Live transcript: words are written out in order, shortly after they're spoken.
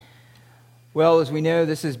Well, as we know,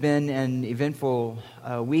 this has been an eventful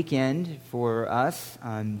weekend for us.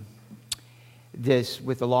 This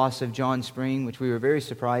with the loss of John Spring, which we were very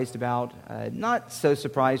surprised about. Not so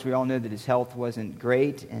surprised. We all know that his health wasn't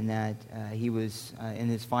great and that he was in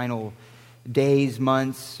his final days,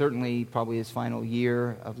 months, certainly probably his final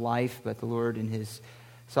year of life. But the Lord, in His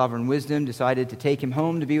sovereign wisdom, decided to take him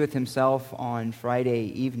home to be with Himself on Friday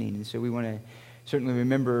evening. And so we want to certainly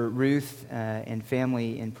remember Ruth and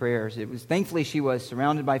family in prayers. It was thankfully she was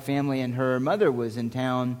surrounded by family, and her mother was in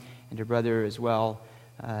town, and her brother as well,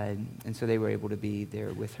 and so they were able to be there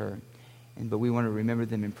with her. But we want to remember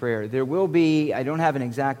them in prayer. There will be, I don't have an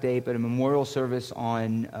exact date, but a memorial service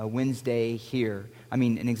on Wednesday here.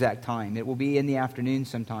 An exact time. It will be in the afternoon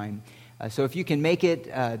sometime. So if you can make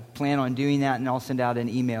it, plan on doing that, and I'll send out an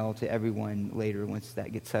email to everyone later once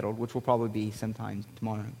that gets settled, which will probably be sometime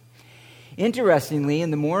tomorrow. Interestingly, in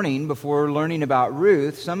the morning, before learning about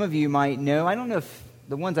Ruth, some of you might know, I don't know if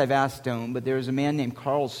the ones I've asked don't, but there's a man named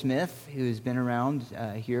Carl Smith who's been around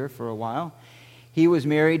here for a while. He was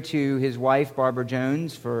married to his wife, Barbara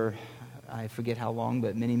Jones, for, I forget how long,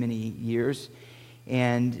 but many, many years.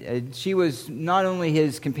 And she was not only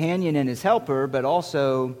his companion and his helper, but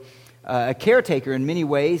also a caretaker in many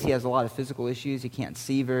ways. He has a lot of physical issues. He can't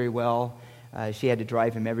see very well. She had to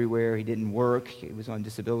drive him everywhere. He didn't work. He was on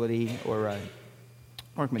disability or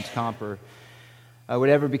workman's comp or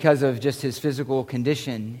whatever because of just his physical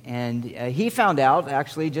condition. And he found out,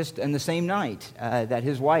 actually, just in the same night, that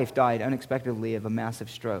his wife died unexpectedly of a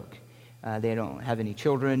massive stroke. They don't have any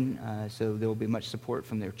children, so there will be much support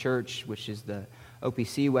from their church, which is the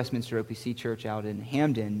OPC, Westminster OPC Church out in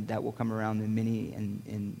Hamden, that will come around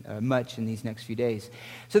in much in these next few days.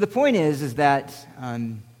 So the point is that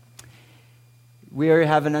we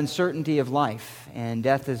have an uncertainty of life, and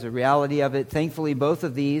death is a reality of it. Thankfully, both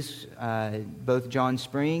of these, both John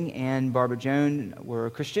Spring and Barbara Jones, were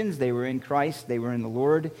Christians. They were in Christ. They were in the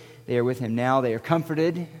Lord. They are with Him now. They are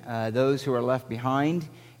comforted. Those who are left behind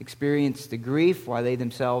experience the grief, while they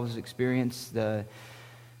themselves experience the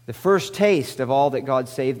first taste of all that God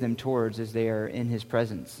saved them towards as they are in His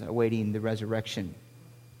presence, awaiting the resurrection.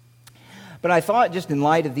 But I thought, just in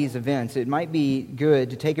light of these events, it might be good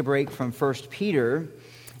to take a break from 1 Peter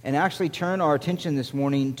and actually turn our attention this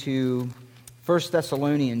morning to 1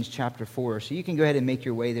 Thessalonians chapter 4. So you can go ahead and make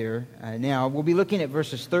your way there now. We'll be looking at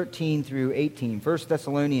verses 13 through 18. 1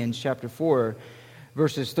 Thessalonians chapter 4,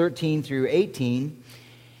 verses 13 through 18.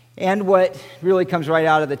 And what really comes right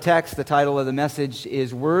out of the text, the title of the message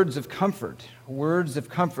is Words of Comfort. Words of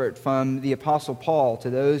comfort from the Apostle Paul to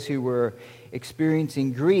those who were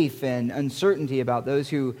experiencing grief and uncertainty about those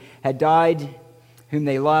who had died, whom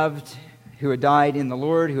they loved, who had died in the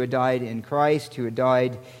Lord, who had died in Christ, who had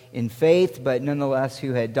died in faith, but nonetheless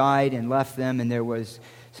who had died and left them. And there was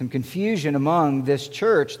some confusion among this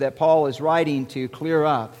church that Paul is writing to clear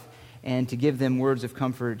up and to give them words of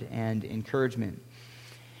comfort and encouragement.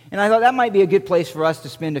 And I thought that might be a good place for us to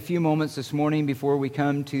spend a few moments this morning before we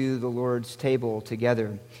come to the Lord's table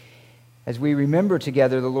together, as we remember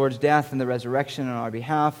together the Lord's death and the resurrection on our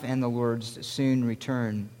behalf and the Lord's soon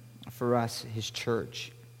return for us, His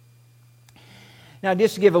church. Now,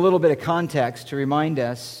 just to give a little bit of context to remind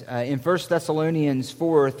us, in 1 Thessalonians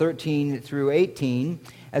 4, 13 through 18,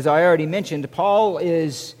 as I already mentioned, Paul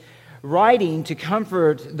is writing to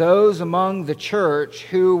comfort those among the church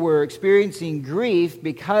who were experiencing grief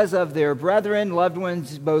because of their brethren, loved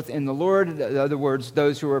ones, both in the Lord, in other words,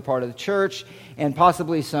 those who were part of the church, and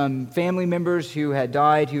possibly some family members who had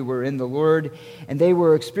died who were in the Lord. And they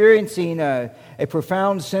were experiencing a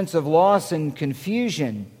profound sense of loss and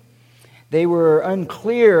confusion. They were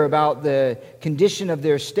unclear about the condition of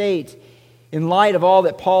their state in light of all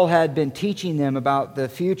that Paul had been teaching them about the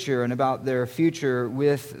future and about their future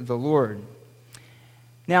with the Lord.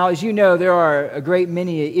 Now, as you know, there are a great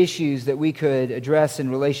many issues that we could address in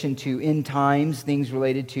relation to end times, things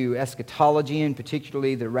related to eschatology and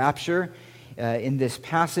particularly the rapture in this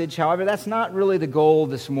passage. However, that's not really the goal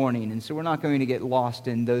this morning, and so we're not going to get lost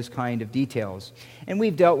in those kind of details. And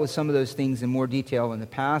we've dealt with some of those things in more detail in the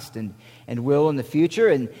past and will in the future,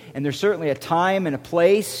 and there's certainly a time and a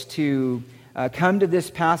place to come to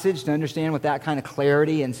this passage to understand with that kind of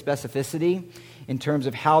clarity and specificity in terms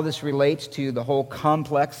of how this relates to the whole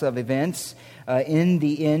complex of events in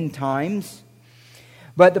the end times.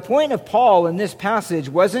 But the point of Paul in this passage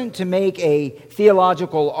wasn't to make a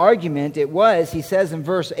theological argument. It was, he says in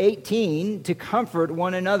verse 18, to comfort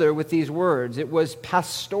one another with these words. It was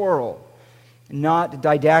pastoral, not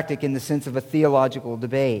didactic in the sense of a theological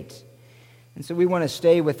debate. And so we want to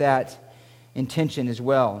stay with that intention as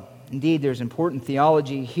well. Indeed, there's important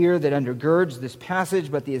theology here that undergirds this passage,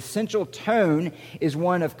 but the essential tone is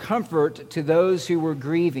one of comfort to those who were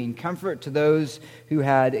grieving, comfort to those who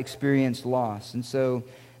had experienced loss. And so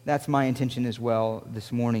that's my intention as well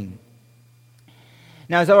this morning.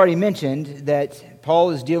 Now, as I already mentioned, that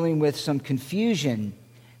Paul is dealing with some confusion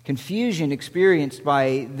experienced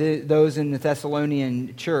by those in the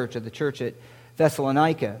Thessalonian church, or the church at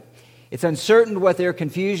Thessalonica. It's uncertain what their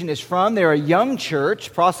confusion is from. They're a young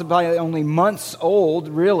church, possibly only months old,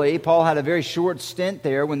 really. Paul had a very short stint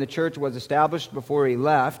there when the church was established before he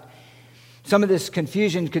left. Some of this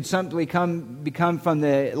confusion could simply become from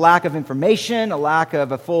the lack of information, a lack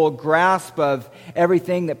of a full grasp of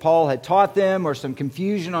everything that Paul had taught them, or some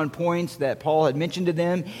confusion on points that Paul had mentioned to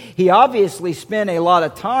them. He obviously spent a lot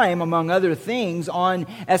of time, among other things, on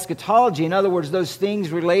eschatology. In other words, those things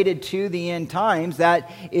related to the end times.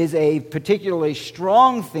 That is a particularly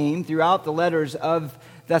strong theme throughout the letters of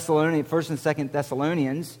Thessalonians, 1st and 2nd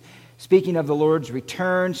Thessalonians. Speaking of the Lord's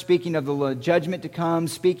return, speaking of the judgment to come,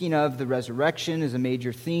 speaking of the resurrection is a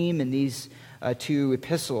major theme in these two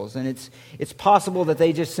epistles. And it's possible that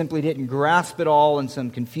they just simply didn't grasp it all and some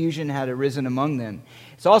confusion had arisen among them.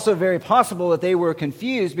 It's also very possible that they were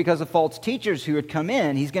confused because of false teachers who had come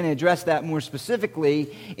in. He's going to address that more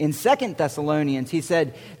specifically in 2 Thessalonians. He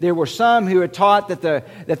said there were some who had taught that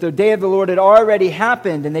the day of the Lord had already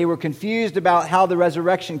happened, and they were confused about how the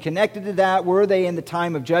resurrection connected to that. Were they in the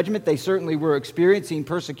time of judgment? They certainly were experiencing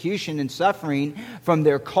persecution and suffering from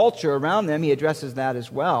their culture around them. He addresses that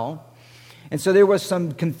as well. And so there was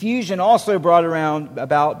some confusion also brought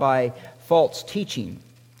about by false teaching.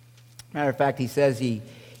 Matter of fact, he says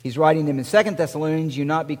he's writing them in 2 Thessalonians, "You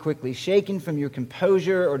not be quickly shaken from your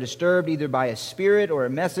composure or disturbed either by a spirit or a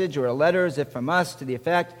message or a letter as if from us, to the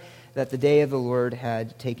effect that the day of the Lord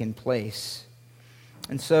had taken place."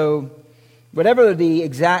 And so whatever the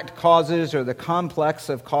exact causes or the complex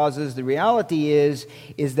of causes, the reality is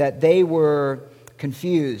that they were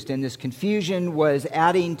confused, and this confusion was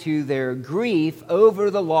adding to their grief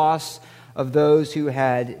over the loss of those who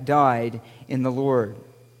had died in the Lord.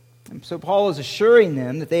 And so Paul is assuring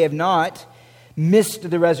them that they have not missed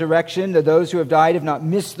the resurrection, that those who have died have not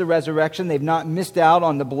missed the resurrection, they've not missed out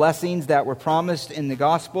on the blessings that were promised in the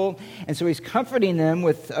gospel. And so he's comforting them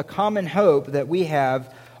with a common hope that we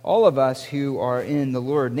have, all of us who are in the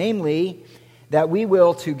Lord, namely that we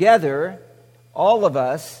will together, all of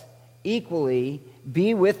us, equally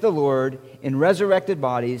be with the Lord in resurrected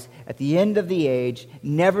bodies at the end of the age,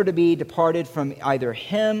 never to be departed from either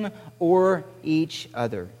Him or each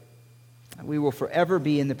other. We will forever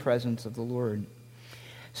be in the presence of the Lord.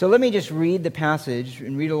 So let me just read the passage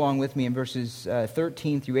and read along with me in verses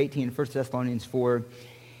 13 through 18 in 1 Thessalonians 4,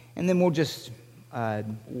 and then we'll just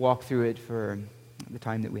walk through it for the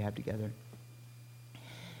time that we have together.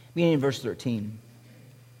 Beginning in verse 13.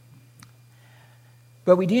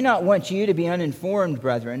 "But we do not want you to be uninformed,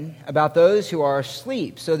 brethren, about those who are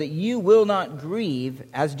asleep, so that you will not grieve,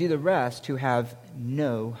 as do the rest who have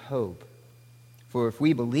no hope. For if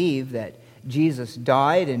we believe that Jesus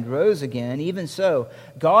died and rose again, even so,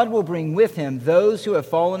 God will bring with Him those who have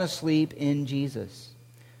fallen asleep in Jesus.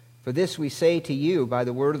 For this we say to you by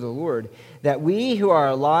the word of the Lord, that we who are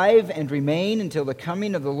alive and remain until the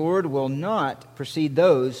coming of the Lord will not precede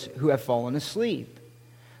those who have fallen asleep.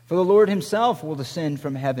 For the Lord Himself will descend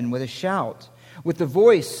from heaven with a shout, with the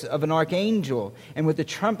voice of an archangel, and with the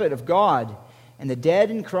trumpet of God, and the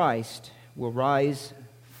dead in Christ will rise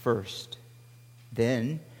first.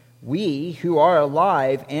 Then we who are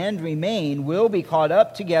alive and remain will be caught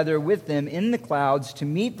up together with them in the clouds to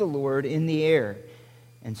meet the Lord in the air,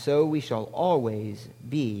 and so we shall always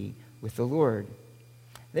be with the Lord.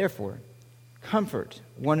 Therefore, comfort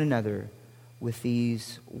one another with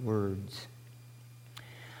these words."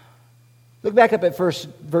 Look back up at verse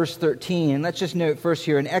 13, and let's just note first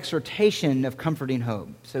here an exhortation of comforting hope.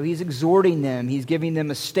 So he's exhorting them, he's giving them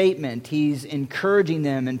a statement, he's encouraging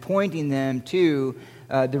them and pointing them to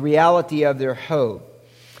the reality of their hope.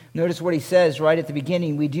 Notice what he says right at the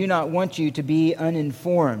beginning: "We do not want you to be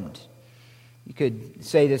uninformed." You could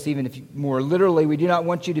say this even if more literally: we do not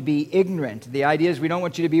want you to be ignorant. The idea is we don't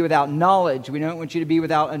want you to be without knowledge, we don't want you to be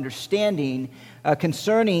without understanding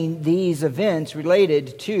concerning these events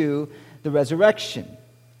related to the resurrection.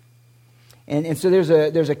 And so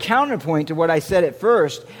there's a counterpoint to what I said at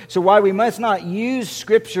first. So why we must not use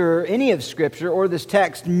Scripture, any of Scripture, or this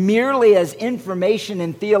text merely as information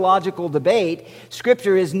in theological debate,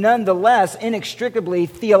 Scripture is nonetheless inextricably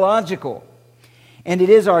theological. And it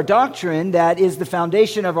is our doctrine that is the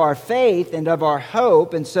foundation of our faith and of our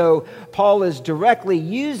hope. And so Paul is directly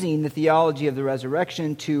using the theology of the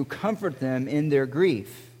resurrection to comfort them in their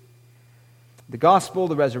grief. The gospel,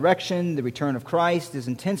 the resurrection, the return of Christ is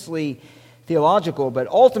intensely theological, but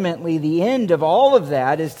ultimately the end of all of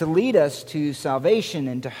that is to lead us to salvation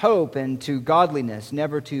and to hope and to godliness,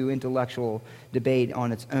 never to intellectual debate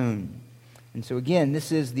on its own. And so again,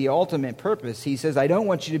 this is the ultimate purpose. He says, I don't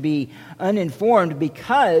want you to be uninformed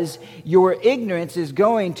because your ignorance is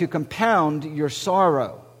going to compound your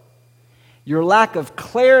sorrow. Your lack of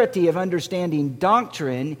clarity of understanding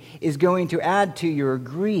doctrine is going to add to your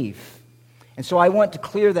grief. And so I want to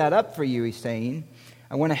clear that up for you, he's saying.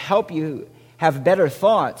 I want to help you have better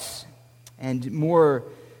thoughts and more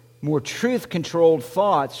truth-controlled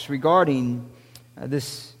thoughts regarding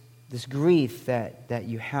this grief that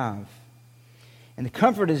you have. And the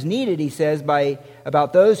comfort is needed, he says,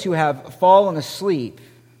 about those who have fallen asleep,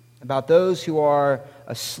 about those who are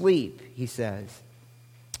asleep, he says.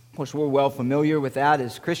 Of course, we're well familiar with that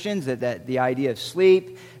as Christians, that the idea of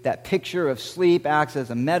sleep, that picture of sleep acts as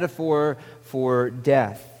a metaphor for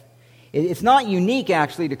death. It's not unique,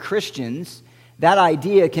 actually, to Christians. That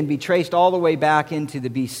idea can be traced all the way back into the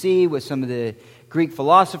BC with some of the Greek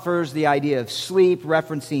philosophers, the idea of sleep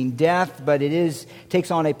referencing death, but it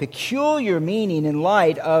takes on a peculiar meaning in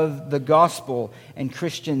light of the gospel and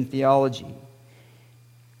Christian theology.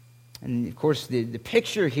 And of course, the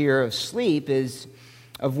picture here of sleep is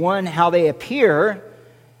of one, how they appear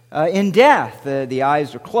in death. The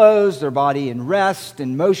eyes are closed, their body in rest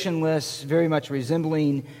and motionless, very much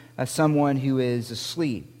resembling someone who is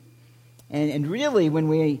asleep. And really, when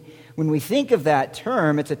we think of that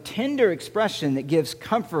term, it's a tender expression that gives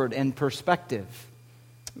comfort and perspective.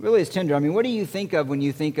 It really is tender. I mean, what do you think of when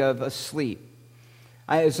you think of asleep?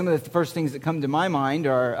 Some of the first things that come to my mind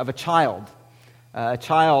are of a child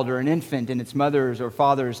or an infant in its mother's or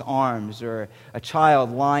father's arms, or a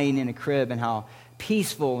child lying in a crib, and how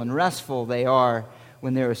peaceful and restful they are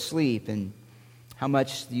when they're asleep, and how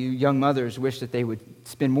much you young mothers wish that they would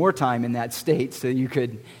spend more time in that state so you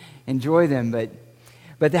could enjoy them.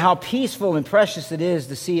 But how peaceful and precious it is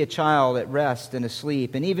to see a child at rest and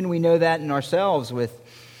asleep. And even we know that in ourselves with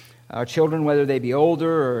our children, whether they be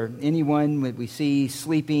older or anyone that we see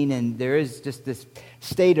sleeping, and there is just this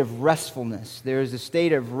state of restfulness. There is a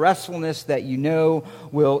state of restfulness that you know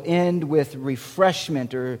will end with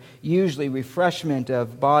refreshment, or usually refreshment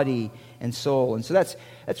of body and soul. And so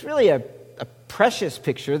that's really a precious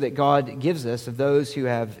picture that God gives us of those who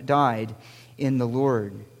have died in the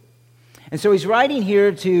Lord. And so he's writing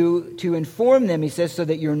here to inform them, he says, so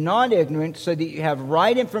that you're not ignorant, so that you have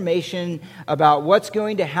right information about what's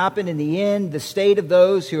going to happen in the end, the state of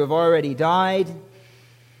those who have already died.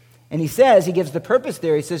 And he gives the purpose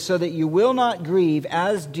there, he says, so that you will not grieve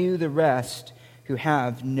as do the rest who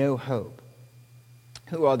have no hope.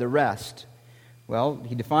 Who are the rest? Well,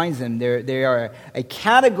 he defines them. They are a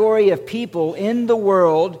category of people in the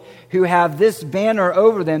world who have this banner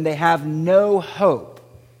over them. They have no hope.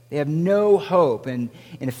 They have no hope. And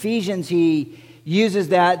in Ephesians, he uses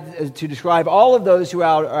that to describe all of those who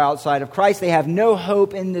are outside of Christ. They have no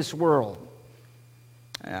hope in this world.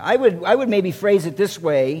 I would maybe phrase it this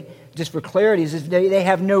way, just for clarity, is they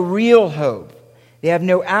have no real hope. They have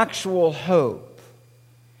no actual hope.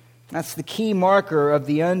 That's the key marker of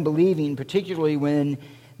the unbelieving, particularly when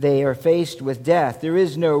they are faced with death. There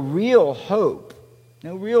is no real hope.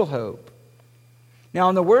 No real hope. Now,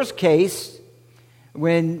 in the worst case,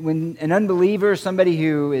 when an unbeliever, somebody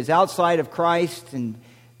who is outside of Christ, and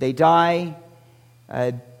they die,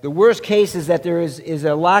 the worst case is that there is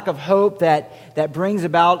a lack of hope that brings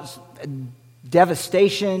about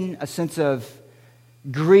devastation, a sense of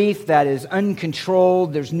grief that is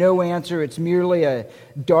uncontrolled. There's no answer. It's merely a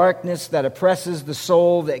darkness that oppresses the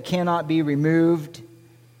soul that cannot be removed.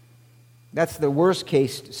 That's the worst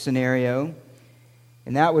case scenario.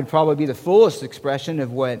 And that would probably be the fullest expression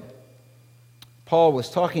of what Paul was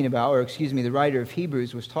talking about, the writer of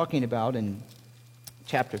Hebrews was talking about in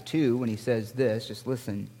chapter 2 when he says this, just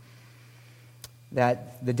listen,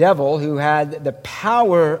 that the devil, who had the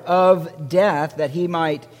power of death, that he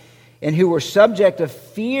might, and who were subject of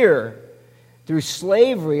fear through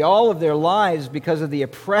slavery all of their lives because of the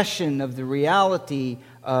oppression of the reality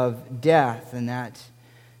of death, and that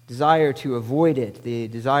desire to avoid it, the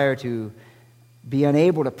desire to be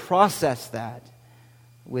unable to process that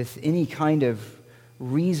with any kind of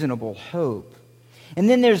reasonable hope. And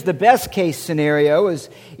then there's the best case scenario is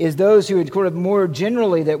those who would more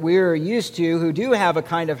generally that we're used to, who do have a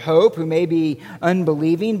kind of hope, who may be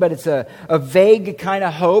unbelieving, but it's a vague kind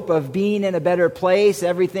of hope of being in a better place,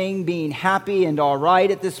 everything being happy and all right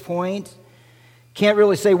at this point. Can't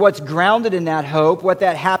really say what's grounded in that hope, what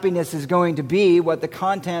that happiness is going to be, what the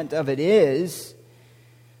content of it is.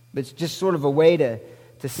 But it's just sort of a way to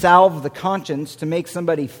salve the conscience, to make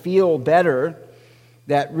somebody feel better,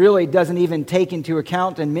 that really doesn't even take into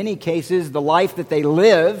account, in many cases, the life that they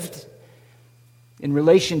lived in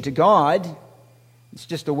relation to God. It's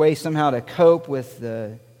just a way somehow to cope with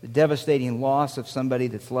the devastating loss of somebody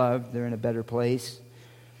that's loved. They're in a better place.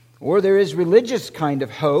 Or there is religious kind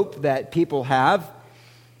of hope that people have,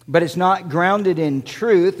 but it's not grounded in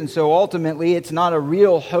truth, and so ultimately it's not a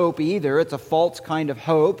real hope either. It's a false kind of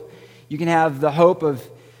hope. You can have the hope of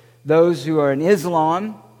those who are in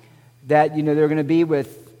Islam, that they're going to be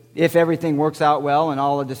with, if everything works out well and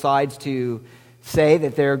Allah decides to say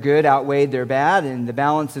that their good outweighed their bad and the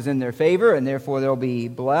balance is in their favor, and therefore they'll be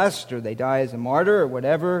blessed, or they die as a martyr, or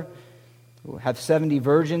whatever. We'll have 70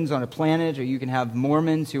 virgins on a planet, or you can have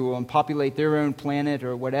Mormons who will populate their own planet,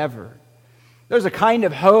 or whatever. There's a kind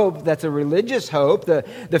of hope that's a religious hope.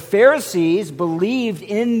 The Pharisees believed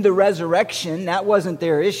in the resurrection. That wasn't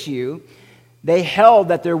their issue. They held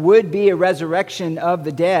that there would be a resurrection of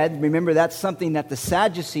the dead. Remember, that's something that the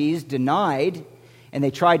Sadducees denied, and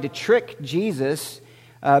they tried to trick Jesus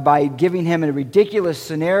by giving him a ridiculous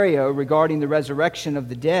scenario regarding the resurrection of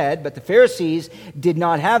the dead. But the Pharisees did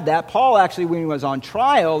not have that. Paul actually, when he was on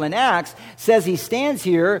trial in Acts, says he stands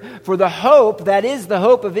here for the hope that is the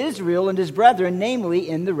hope of Israel and his brethren, namely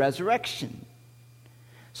in the resurrection.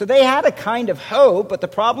 So they had a kind of hope, but the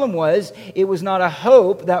problem was it was not a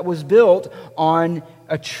hope that was built on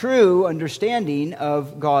a true understanding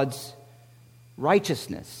of God's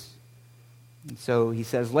righteousness. And so he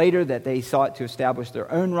says later that they sought to establish their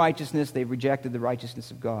own righteousness. They rejected the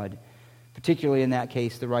righteousness of God, particularly in that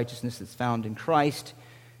case, the righteousness that's found in Christ,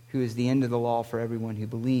 who is the end of the law for everyone who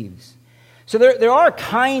believes. So there are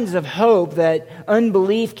kinds of hope that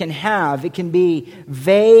unbelief can have. It can be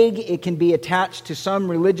vague. It can be attached to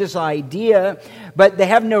some religious idea, but they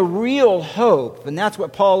have no real hope. And that's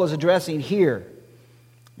what Paul is addressing here.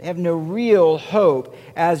 They have no real hope,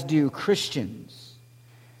 as do Christians.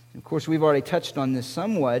 Of course, we've already touched on this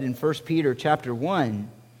somewhat in 1 Peter chapter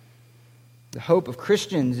 1. The hope of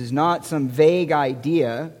Christians is not some vague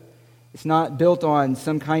idea. It's not built on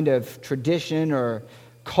some kind of tradition or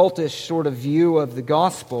cultish sort of view of the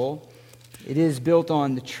gospel. It is built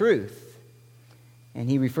on the truth. And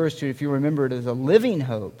he refers to it, if you remember it, as a living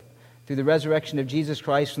hope through the resurrection of Jesus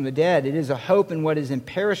Christ from the dead. It is a hope in what is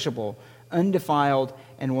imperishable, undefiled,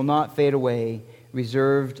 and will not fade away,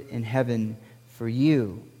 reserved in heaven for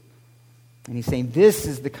you. And he's saying this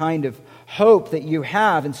is the kind of hope that you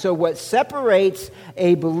have. And so what separates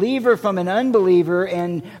a believer from an unbeliever,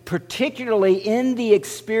 and particularly in the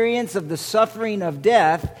experience of the suffering of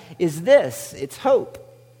death, is this. It's hope.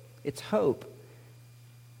 It's hope.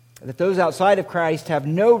 That those outside of Christ have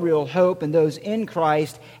no real hope, and those in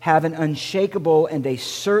Christ have an unshakable and a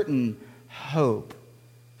certain hope.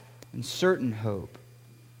 And certain hope.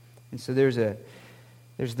 And so there's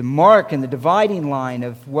the mark and the dividing line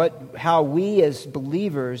of how we as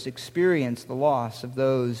believers experience the loss of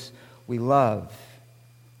those we love.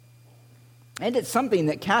 And it's something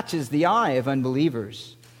that catches the eye of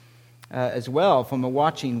unbelievers as well from a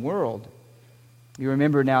watching world. You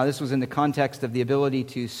remember now, this was in the context of the ability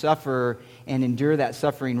to suffer and endure that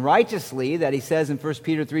suffering righteously, that he says in 1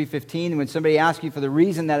 Peter 3:15, when somebody asks you for the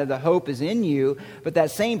reason that the hope is in you, but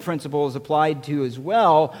that same principle is applied to as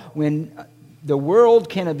well when the world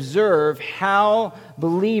can observe how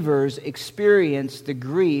believers experience the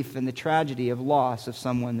grief and the tragedy of loss of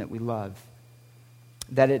someone that we love.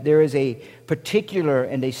 That there is a particular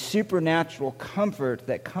and a supernatural comfort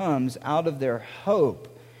that comes out of their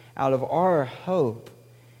hope, out of our hope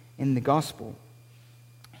in the gospel.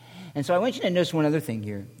 And so I want you to notice one other thing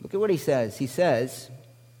here. Look at what he says. He says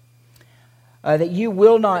that you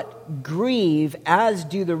will not grieve as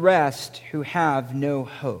do the rest who have no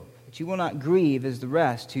hope. That you will not grieve as the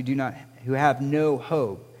rest who have no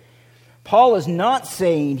hope. Paul is not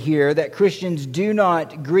saying here that Christians do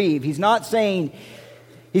not grieve. He's not saying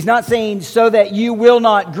so that you will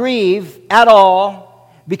not grieve at all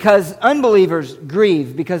because unbelievers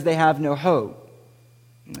grieve because they have no hope.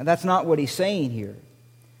 That's not what he's saying here.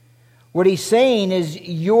 What he's saying is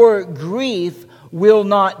your grief will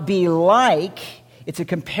not be like, it's a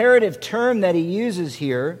comparative term that he uses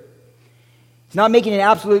here. He's not making an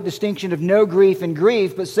absolute distinction of no grief and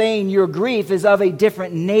grief, but saying your grief is of a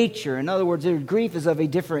different nature. In other words, your grief is of a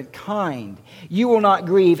different kind. You will not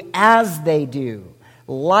grieve as they do,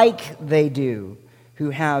 like they do,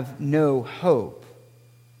 who have no hope.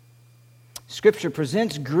 Scripture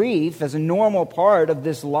presents grief as a normal part of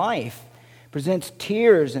this life. It presents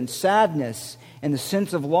tears and sadness and the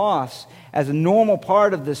sense of loss as a normal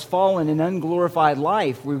part of this fallen and unglorified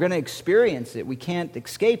life. We're going to experience it. We can't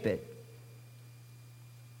escape it.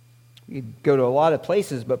 You go to a lot of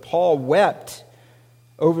places, but Paul wept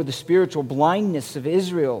over the spiritual blindness of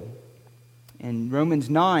Israel. In Romans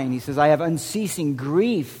 9, he says, I have unceasing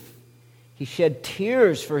grief. He shed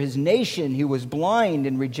tears for his nation who was blind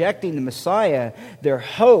and rejecting the Messiah, their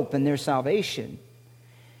hope and their salvation.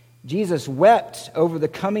 Jesus wept over the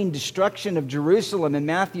coming destruction of Jerusalem in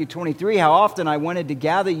Matthew 23. How often I wanted to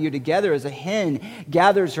gather you together as a hen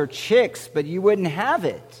gathers her chicks, but you wouldn't have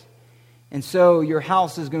it. And so your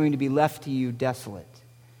house is going to be left to you desolate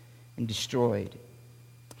and destroyed.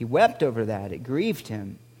 He wept over that. It grieved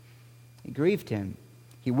him. It grieved him.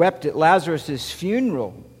 He wept at Lazarus'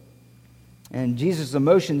 funeral. And Jesus'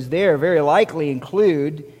 emotions there very likely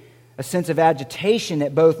include a sense of agitation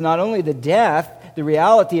at both not only the death, the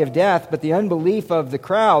reality of death, but the unbelief of the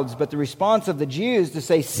crowds. But the response of the Jews to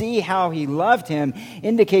say, see how he loved him,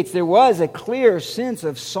 indicates there was a clear sense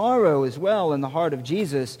of sorrow as well in the heart of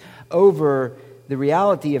Jesus over the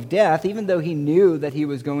reality of death, even though he knew that he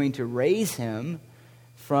was going to raise him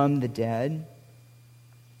from the dead.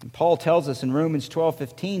 And Paul tells us in Romans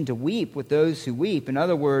 12:15 to weep with those who weep. In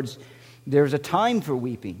other words, there's a time for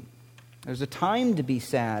weeping. There's a time to be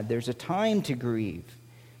sad. There's a time to grieve.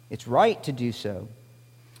 It's right to do so.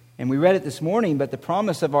 And we read it this morning, but the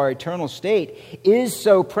promise of our eternal state is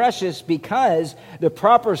so precious because the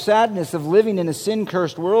proper sadness of living in a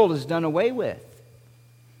sin-cursed world is done away with.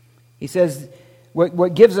 He says,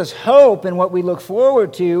 what gives us hope and what we look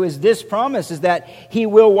forward to is this promise, is that He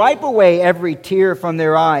will wipe away every tear from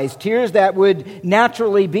their eyes, tears that would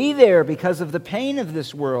naturally be there because of the pain of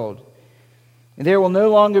this world. And there will no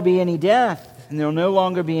longer be any death, and there will no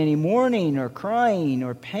longer be any mourning or crying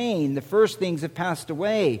or pain. The first things have passed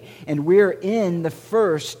away, and we're in the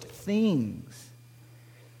first things.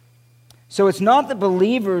 So it's not that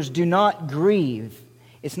believers do not grieve.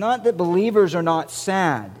 It's not that believers are not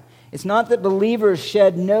sad. It's not that believers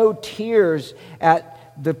shed no tears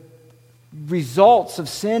at the results of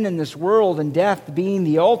sin in this world and death being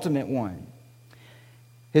the ultimate one.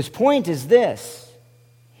 His point is this,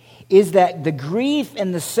 is that the grief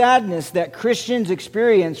and the sadness that Christians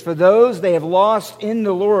experience for those they have lost in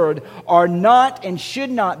the Lord are not and should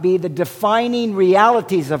not be the defining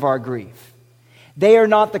realities of our grief. They are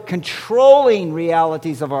not the controlling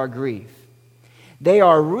realities of our grief. They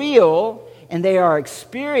are real and they are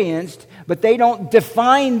experienced, but they don't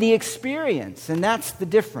define the experience. And that's the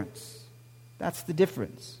difference. That's the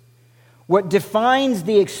difference. What defines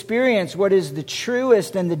the experience, what is the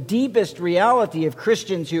truest and the deepest reality of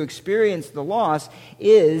Christians who experience the loss,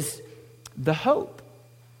 is the hope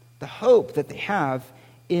that they have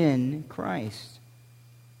in Christ.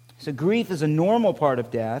 So grief is a normal part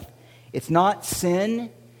of death. It's not sin.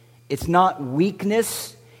 It's not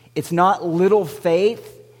weakness. It's not little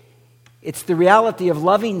faith. It's the reality of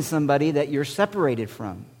loving somebody that you're separated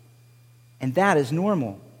from. And that is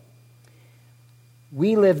normal.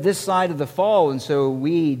 We live this side of the fall, and so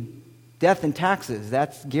death and taxes,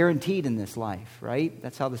 that's guaranteed in this life, right?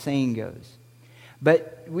 That's how the saying goes.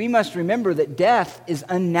 But we must remember that death is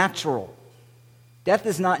unnatural. Death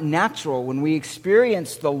is not natural. When we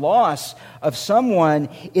experience the loss of someone,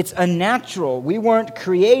 it's unnatural. We weren't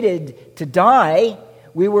created to die.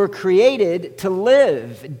 We were created to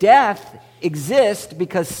live. Death exists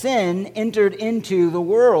because sin entered into the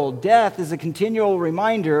world. Death is a continual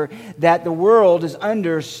reminder that the world is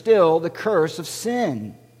under still the curse of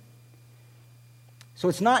sin. So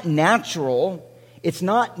it's not natural. It's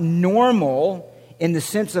not normal in the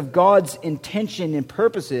sense of God's intention and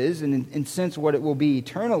purposes, and in sense what it will be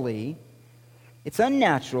eternally. It's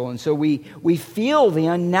unnatural, and so we feel the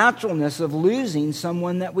unnaturalness of losing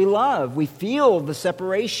someone that we love. We feel the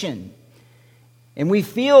separation. And we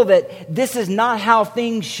feel that this is not how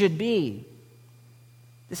things should be.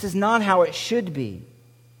 This is not how it should be.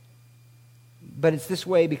 But it's this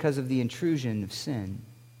way because of the intrusion of sin.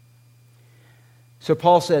 So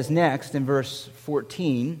Paul says next in verse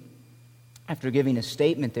 14, after giving a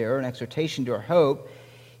statement there, an exhortation to our hope,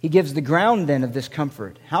 he gives the ground then of this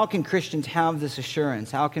comfort. How can Christians have this assurance?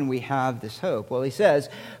 How can we have this hope? Well, he says,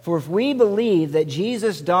 for if we believe that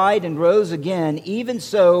Jesus died and rose again, even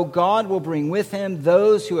so God will bring with him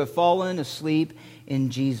those who have fallen asleep in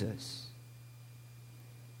Jesus.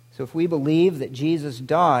 So if we believe that Jesus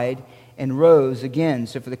died and rose again.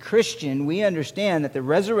 So for the Christian, we understand that the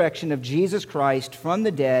resurrection of Jesus Christ from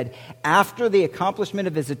the dead after the accomplishment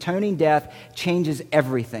of his atoning death changes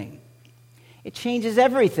everything. It changes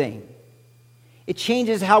everything. It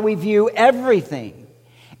changes how we view everything.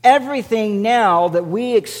 Everything now that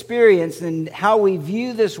we experience and how we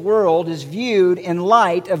view this world is viewed in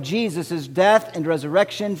light of Jesus' death and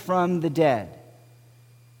resurrection from the dead.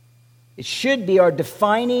 It should be our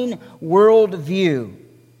defining worldview,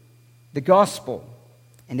 the gospel,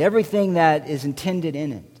 and everything that is intended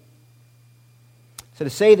in it. So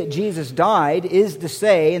to say that Jesus died is to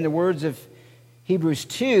say, in the words of Hebrews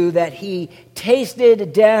 2, that he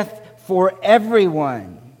tasted death for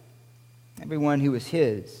everyone who was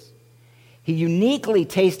his. He uniquely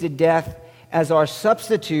tasted death as our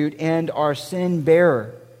substitute and our sin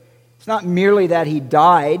bearer. It's not merely that he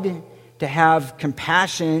died to have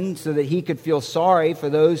compassion so that he could feel sorry for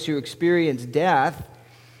those who experience death.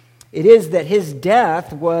 It is that his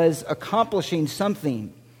death was accomplishing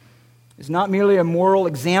something. It's not merely a moral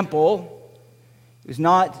example. It was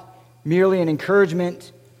not merely an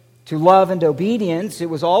encouragement to love and obedience. It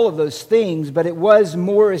was all of those things, but it was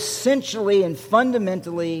more essentially and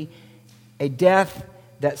fundamentally a death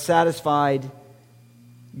that satisfied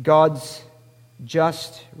God's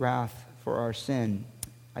just wrath for our sin.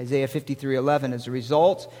 Isaiah 53:11, as a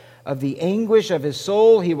result of the anguish of his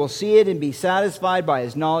soul, he will see it and be satisfied by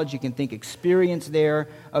his knowledge. You can think experience there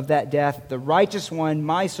of that death. The righteous one,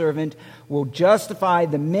 my servant, will justify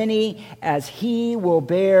the many as he will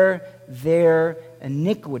bear their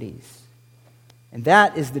iniquities. And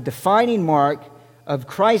that is the defining mark of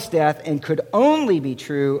Christ's death, and could only be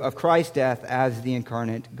true of Christ's death as the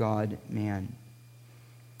incarnate God-man.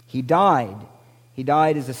 He died. He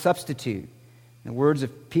died as a substitute. In the words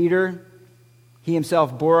of Peter, he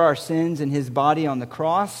himself bore our sins in his body on the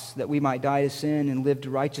cross, that we might die to sin and live to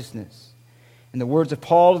righteousness. In the words of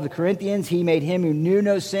Paul to the Corinthians, he made him who knew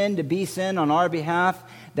no sin to be sin on our behalf,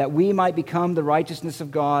 that we might become the righteousness of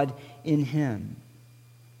God in him.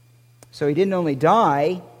 So he didn't only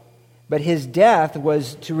die, but his death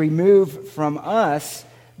was to remove from us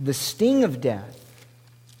the sting of death.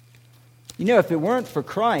 You know, if it weren't for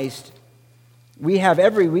Christ, we have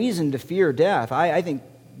every reason to fear death. I think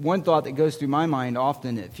one thought that goes through my mind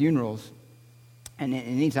often at funerals, and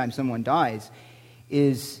anytime someone dies,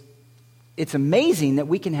 is it's amazing that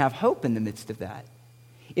we can have hope in the midst of that.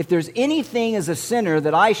 If there's anything as a sinner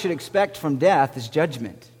that I should expect from death, is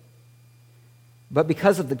judgment. But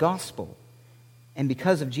because of the gospel, and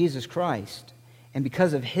because of Jesus Christ, and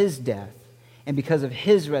because of his death, and because of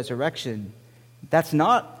his resurrection, that's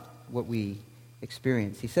not what we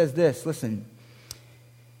experience. He says this, listen.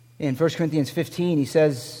 In 1 Corinthians 15, he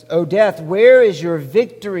says, O death, where is your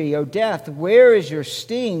victory? O death, where is your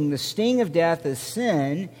sting? The sting of death is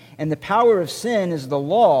sin, and the power of sin is the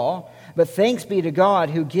law. But thanks be to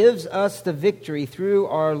God who gives us the victory through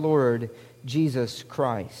our Lord Jesus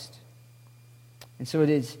Christ. And so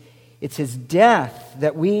it's his death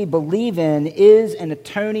that we believe in is an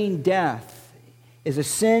atoning death, is a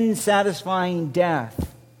sin-satisfying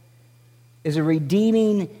death, is a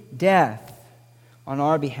redeeming death on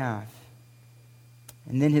our behalf.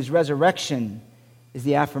 And then his resurrection is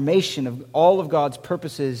the affirmation of all of God's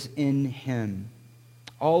purposes in him.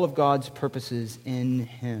 All of God's purposes in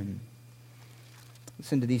him.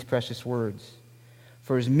 Listen to these precious words.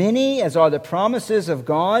 For as many as are the promises of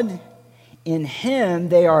God, in him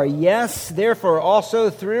they are yes, therefore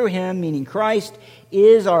also through him, meaning Christ,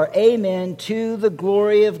 is our amen to the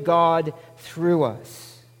glory of God through us.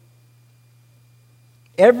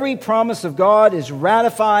 Every promise of God is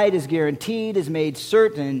ratified, is guaranteed, is made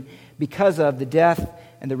certain because of the death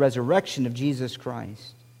and the resurrection of Jesus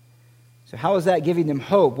Christ. So how is that giving them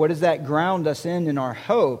hope? What does that ground us in our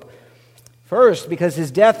hope? First, because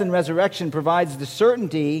his death and resurrection provides the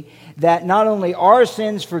certainty that not only our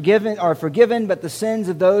sins are forgiven, but the sins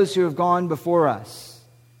of those who have gone before us.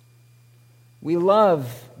 We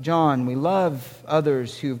love John, we love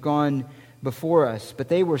others who have gone before us, but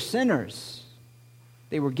they were sinners.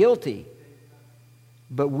 They were guilty.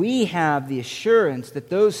 But we have the assurance that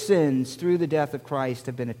those sins, through the death of Christ,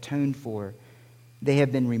 have been atoned for. They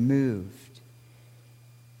have been removed.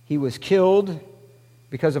 He was killed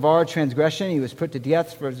because of our transgression. He was put to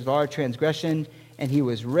death for our transgression. And he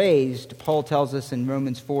was raised, Paul tells us in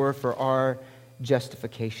Romans 4, for our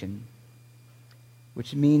justification.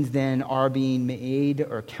 Which means then our being made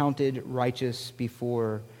or counted righteous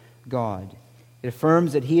before God. It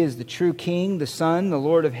affirms that he is the true King, the Son, the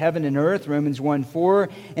Lord of heaven and earth, Romans 1:4,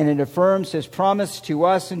 and it affirms his promise to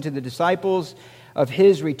us and to the disciples of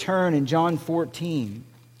his return in John 14.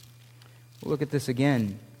 We'll look at this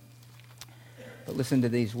again. But listen to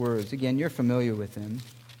these words. Again, you're familiar with them.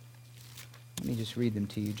 Let me just read them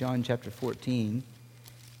to you. John chapter 14.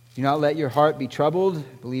 Do not let your heart be troubled.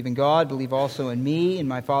 Believe in God. Believe also in me. In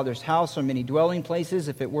my Father's house are many dwelling places.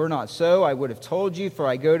 If it were not so, I would have told you, for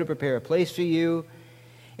I go to prepare a place for you.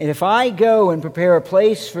 And if I go and prepare a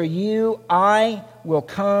place for you, I will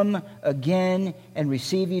come again and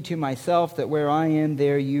receive you to myself, that where I am,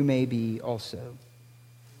 there you may be also.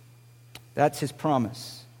 That's his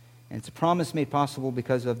promise. And it's a promise made possible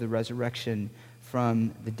because of the resurrection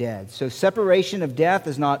from the dead. So separation of death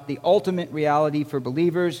is not the ultimate reality for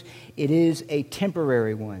believers. It is a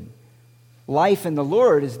temporary one. Life in the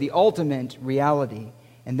Lord is the ultimate reality.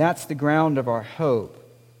 And that's the ground of our hope.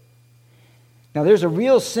 Now there's a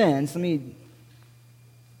real sense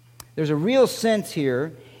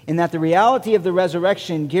here in that the reality of the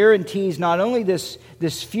resurrection guarantees not only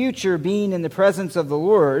this future being in the presence of the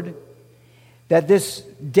Lord, that this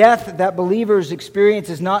death that believers experience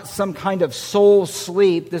is not some kind of soul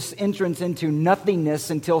sleep, this entrance into nothingness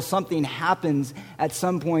until something happens at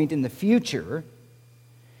some point in the future.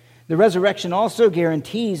 The resurrection also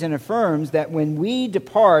guarantees and affirms that when we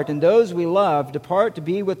depart and those we love depart to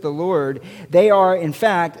be with the Lord, they are in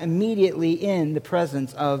fact immediately in the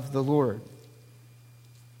presence of the Lord.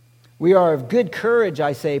 We are of good courage,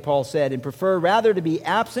 I say, Paul said, and prefer rather to be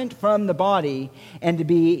absent from the body and to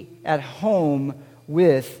be at home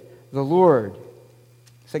with the Lord.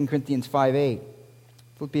 2 Corinthians 5:8,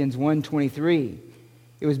 Philippians 1:23.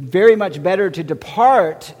 It was very much better to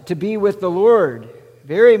depart to be with the Lord.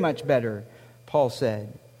 Very much better, Paul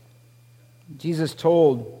said. Jesus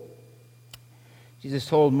told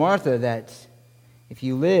Martha that if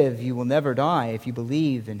you live, you will never die if you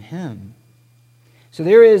believe in him. So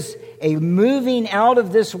there is a moving out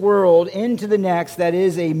of this world into the next that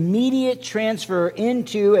is an immediate transfer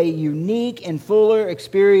into a unique and fuller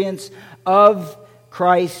experience of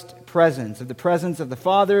Christ's presence, of the presence of the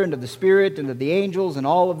Father and of the Spirit and of the angels and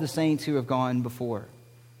all of the saints who have gone before.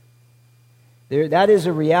 That is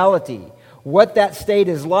a reality. What that state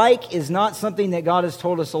is like is not something that God has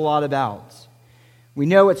told us a lot about. We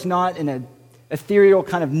know it's not an ethereal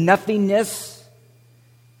kind of nothingness.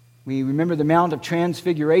 We remember the Mount of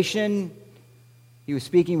Transfiguration. He was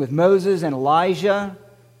speaking with Moses and Elijah.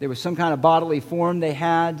 There was some kind of bodily form they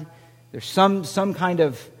had. There's some kind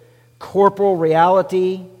of corporal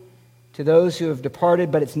reality to those who have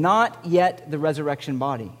departed, but it's not yet the resurrection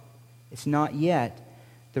body. It's not yet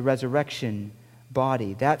the resurrection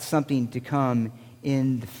body. That's something to come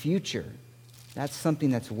in the future. That's something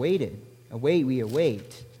that's we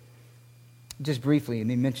await. Just briefly, let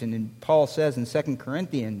me mention, and Paul says in 2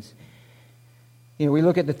 Corinthians, we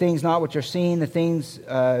look at the things not which are seen, but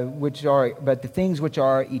the things which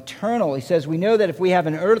are eternal. He says, we know that if we have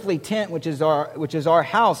an earthly tent, which is our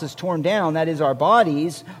house, is torn down, that is, our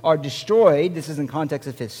bodies are destroyed. This is in context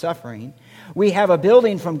of his suffering. We have a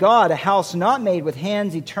building from God, a house not made with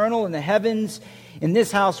hands, eternal in the heavens. In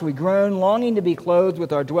this house we groan, longing to be clothed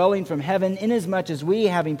with our dwelling from heaven, inasmuch as we,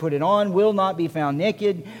 having put it on, will not be found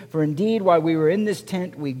naked. For indeed, while we were in this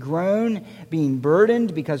tent, we groan, being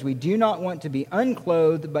burdened, because we do not want to be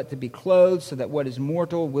unclothed, but to be clothed, so that what is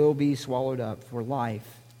mortal will be swallowed up for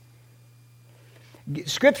life.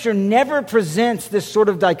 Scripture never presents this sort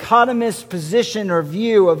of dichotomous position or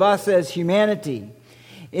view of us as humanity.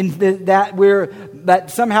 That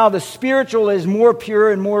somehow the spiritual is more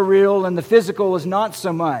pure and more real and the physical is not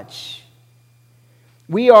so much.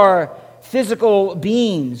 We are physical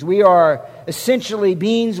beings. We are essentially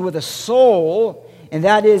beings with a soul, and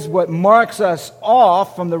that is what marks us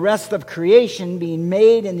off from the rest of creation, being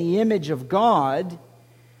made in the image of God.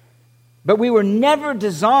 But we were never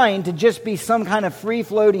designed to just be some kind of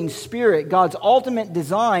free-floating spirit. God's ultimate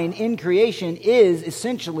design in creation is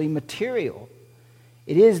essentially material.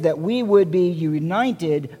 It is that we would be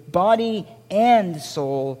united, body and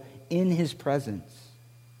soul, in his presence.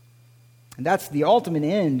 And that's the ultimate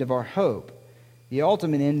end of our hope. The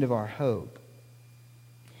ultimate end of our hope.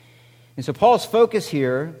 And so Paul's focus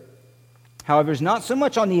here, however, is not so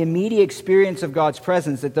much on the immediate experience of God's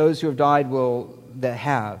presence that those who have died that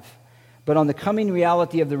have, but on the coming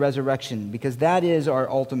reality of the resurrection, because that is our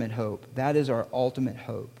ultimate hope. That is our ultimate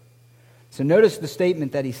hope. So notice the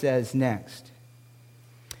statement that he says next.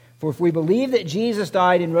 For if we believe that Jesus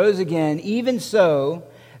died and rose again, even so,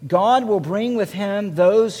 God will bring with him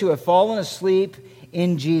those who have fallen asleep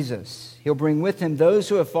in Jesus. He'll bring with him those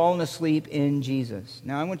who have fallen asleep in Jesus.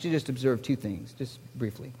 Now, I want you to just observe two things, just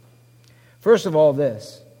briefly. First of all,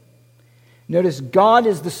 this. Notice God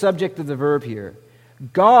is the subject of the verb here.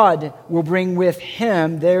 God will bring with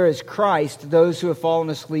him, there is Christ, those who have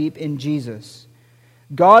fallen asleep in Jesus.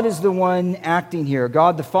 God is the one acting here.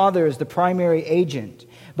 God the Father is the primary agent,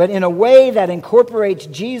 but in a way that incorporates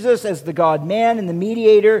Jesus as the God-man and the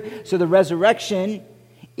mediator, so the resurrection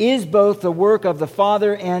is both the work of the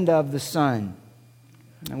Father and of the Son.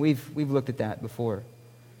 And we've looked at that before.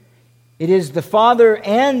 It is the Father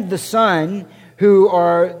and the Son who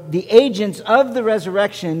are the agents of the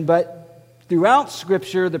resurrection, but throughout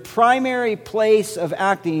Scripture, the primary place of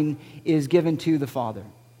acting is given to the Father.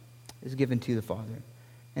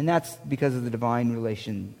 And that's because of the divine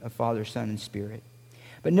relation of Father, Son, and Spirit.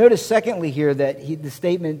 But notice, secondly, here that the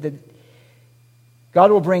statement that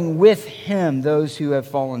God will bring with Him those who have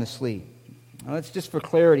fallen asleep. Now, that's just for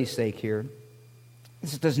clarity's sake here.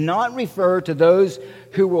 This does not refer to those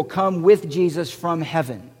who will come with Jesus from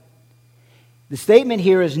heaven. The statement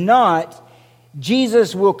here is not,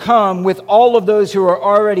 Jesus will come with all of those who are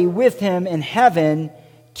already with Him in heaven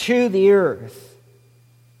to the earth.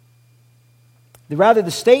 Rather, the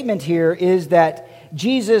statement here is that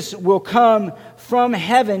Jesus will come from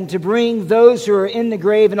heaven to bring those who are in the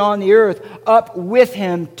grave and on the earth up with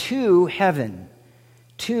Him to heaven.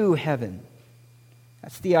 To heaven.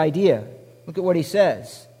 That's the idea. Look at what he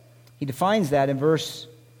says. He defines that in verse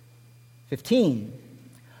 15.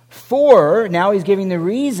 For, now he's giving the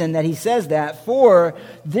reason that he says that, for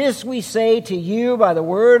this we say to you by the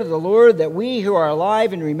word of the Lord, that we who are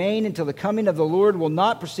alive and remain until the coming of the Lord will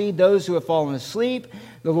not precede those who have fallen asleep.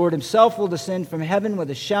 The Lord Himself will descend from heaven with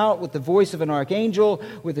a shout, with the voice of an archangel,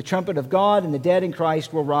 with the trumpet of God, and the dead in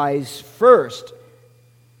Christ will rise first.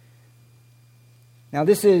 Now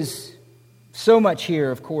this is so much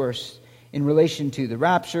here, of course, in relation to the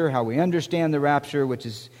rapture, how we understand the rapture, which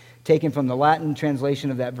is taken from the Latin translation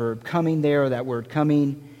of that verb coming there, or that word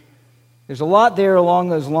coming. There's a lot there along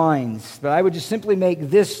those lines, but I would just simply make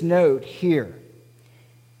this note here,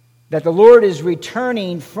 that the Lord is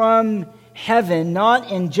returning from heaven, not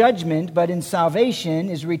in judgment, but in salvation,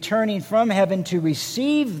 is returning from heaven to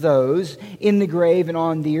receive those in the grave and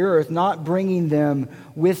on the earth, not bringing them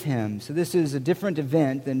with Him. So this is a different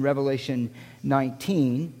event than Revelation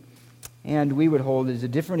 19, and we would hold is a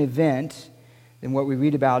different event than what we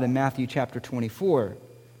read about in Matthew chapter 24,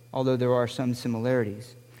 although there are some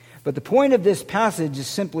similarities. But the point of this passage is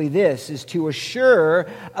simply this, is to assure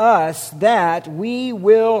us that we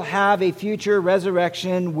will have a future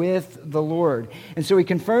resurrection with the Lord. And so he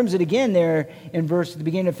confirms it again there in verse at the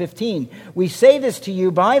beginning of 15. We say this to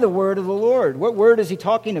you by the word of the Lord. What word is he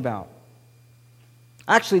talking about?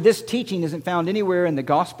 Actually, this teaching isn't found anywhere in the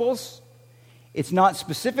Gospels. It's not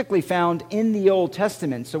specifically found in the Old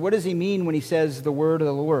Testament. So what does he mean when he says the word of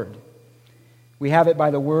the Lord? We have it by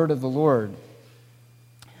the word of the Lord.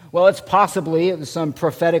 Well, it was some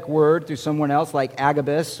prophetic word through someone else like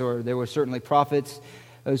Agabus, or there were certainly prophets,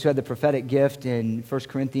 those who had the prophetic gift in 1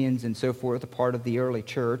 Corinthians and so forth, a part of the early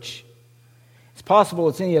church. It's possible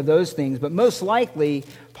it's any of those things, but most likely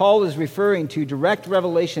Paul is referring to direct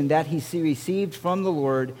revelation that he received from the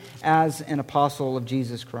Lord as an apostle of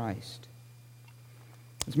Jesus Christ.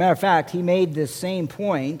 As a matter of fact, he made this same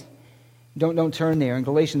point. Don't turn there. In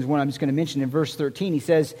Galatians 1, I'm just going to mention in verse 13, he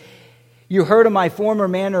says, you heard of my former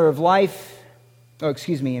manner of life.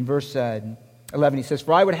 In verse 11, he says,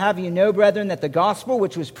 for I would have you know, brethren, that the gospel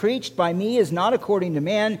which was preached by me is not according to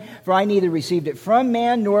man, for I neither received it from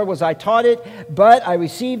man, nor was I taught it, but I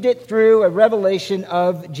received it through a revelation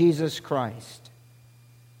of Jesus Christ.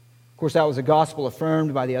 Of course, that was a gospel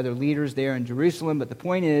affirmed by the other leaders there in Jerusalem, but the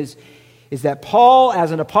point is that Paul,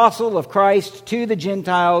 as an apostle of Christ to the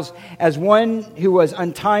Gentiles, as one who was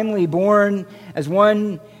untimely born, as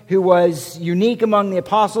one who was unique among the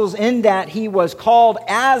apostles in that he was called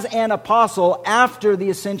as an apostle after the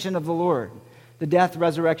ascension of the Lord, the death,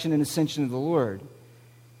 resurrection, and ascension of the Lord.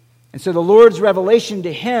 And so the Lord's revelation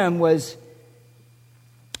to him was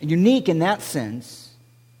unique in that sense.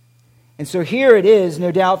 And so here it is,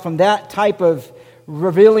 no doubt, from that type of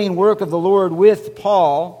revealing work of the Lord with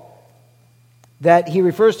Paul, that he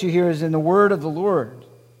refers to here as in the word of the Lord.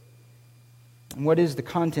 And what is the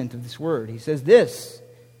content of this word? He says this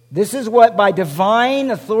is what by divine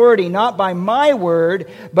authority, not by my word,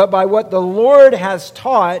 but by what the Lord has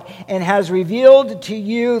taught and has revealed to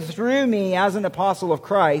you through me as an apostle of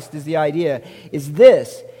Christ, is the idea, is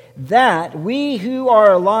this, that we who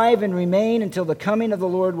are alive and remain until the coming of the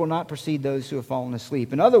Lord will not precede those who have fallen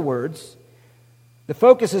asleep. In other words, the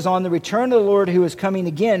focus is on the return of the Lord who is coming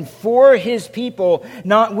again for His people,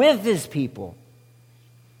 not with His people.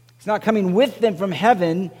 He's not coming with them from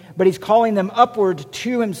heaven, but He's calling them upward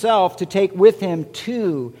to Himself to take with Him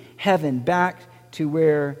to heaven, back to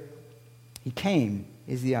where He came,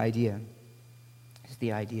 is the idea.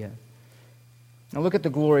 Now look at the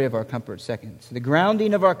glory of our comfort second. So the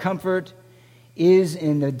grounding of our comfort is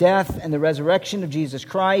in the death and the resurrection of Jesus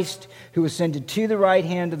Christ, who ascended to the right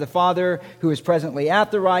hand of the Father, who is presently at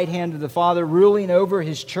the right hand of the Father, ruling over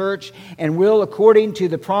his church, and will, according to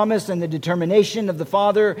the promise and the determination of the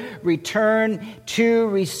Father, return to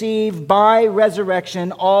receive by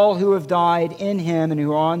resurrection all who have died in him and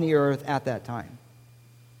who are on the earth at that time.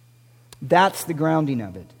 That's the grounding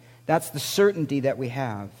of it. That's the certainty that we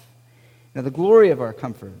have. Now, the glory of our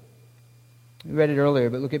comfort. We read it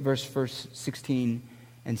earlier, but look at verse 16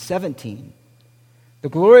 and 17. The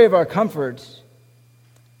glory of our comfort,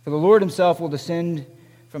 for the Lord himself will descend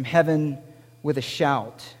from heaven with a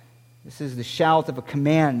shout. This is the shout of a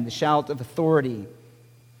command, the shout of authority.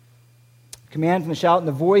 Command from the shout and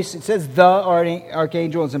the voice. It says the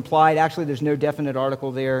archangel is implied. Actually, there's no definite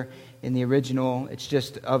article there in the original. It's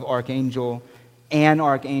just of archangel. An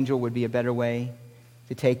archangel would be a better way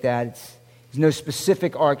to take that. There's no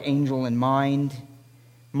specific archangel in mind.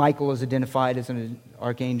 Michael is identified as an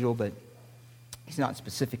archangel, but he's not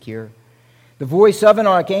specific here. The voice of an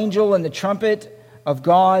archangel and the trumpet of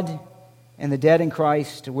God, and the dead in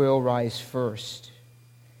Christ will rise first.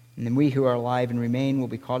 And then we who are alive and remain will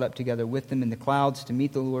be caught up together with them in the clouds to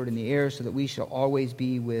meet the Lord in the air, so that we shall always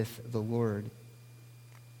be with the Lord.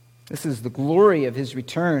 This is the glory of his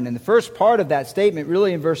return. And the first part of that statement,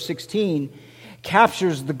 really in verse 16,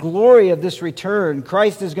 captures the glory of this return.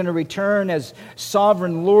 Christ is going to return as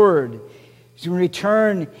sovereign Lord. He's going to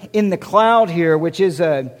return in the cloud here, which is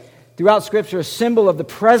throughout Scripture a symbol of the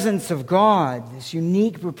presence of God, this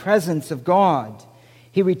unique presence of God.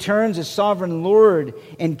 He returns as sovereign Lord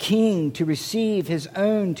and King to receive his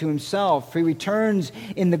own to himself. He returns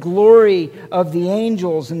in the glory of the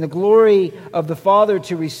angels and the glory of the Father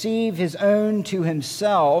to receive his own to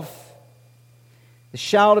himself. The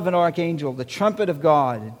shout of an archangel, the trumpet of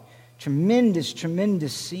God, tremendous,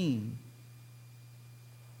 tremendous scene.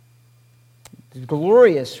 A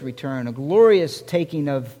glorious return, a glorious taking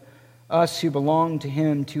of us who belong to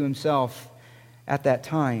him to himself at that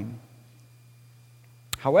time.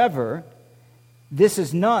 However, this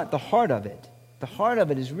is not the heart of it. The heart of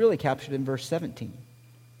it is really captured in verse 17.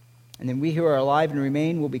 And then we who are alive and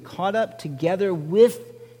remain will be caught up together with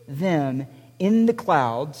them in the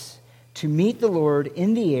clouds to meet the Lord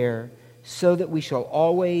in the air, so that we shall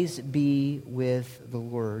always be with the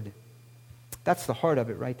Lord. That's the heart of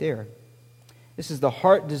it right there. This is the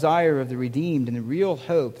heart desire of the redeemed and the real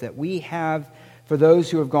hope that we have for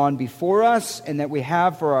those who have gone before us and that we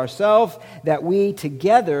have for ourselves, that we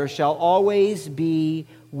together shall always be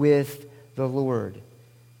with the Lord.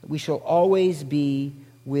 We shall always be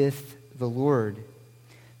with the Lord.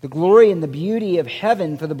 The glory and the beauty of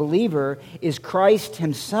heaven for the believer is Christ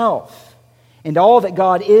himself, and all that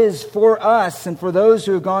God is for us and for those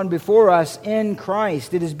who have gone before us in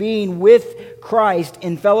Christ. It is being with Christ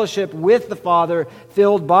in fellowship with the Father,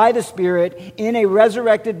 filled by the Spirit, in a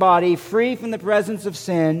resurrected body, free from the presence of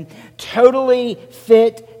sin, totally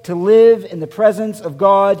fit to live in the presence of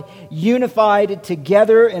God, unified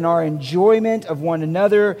together in our enjoyment of one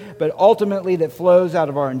another, but ultimately that flows out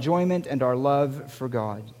of our enjoyment and our love for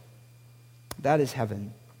God. That is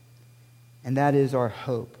heaven. And that is our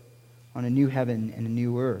hope on a new heaven and a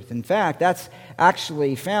new earth. In fact, that's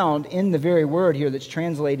actually found in the very word here that's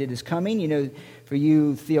translated as coming. You know, for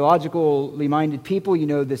you theologically minded people, you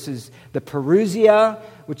know this is the parousia,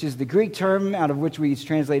 which is the Greek term out of which we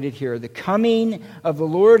translated here, the coming of the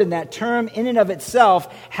Lord. And that term in and of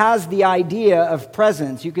itself has the idea of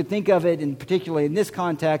presence. You could think of it, in particularly in this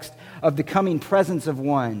context, of the coming presence of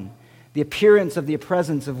one, the appearance of the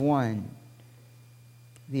presence of one.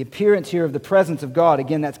 The appearance here of the presence of God,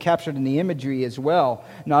 again, that's captured in the imagery as well,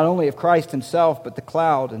 not only of Christ himself, but the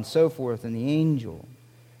cloud and so forth and the angel.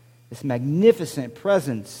 This magnificent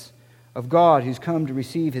presence of God who's come to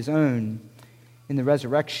receive his own in the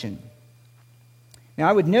resurrection. Now,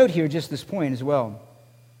 I would note here just this point as well.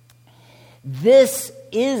 This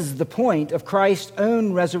is the point of Christ's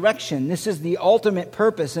own resurrection. This is the ultimate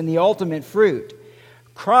purpose and the ultimate fruit.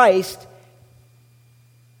 Christ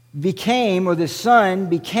became, or the Son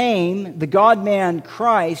became, the God-man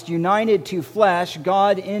Christ, united to flesh,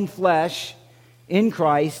 God in flesh, in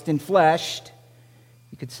Christ, enfleshed,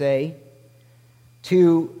 you could say,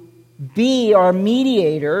 to be our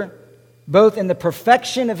mediator, both in the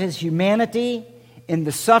perfection of his humanity, in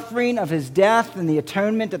the suffering of his death and the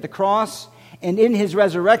atonement at the cross, and in his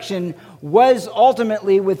resurrection, was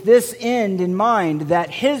ultimately with this end in mind, that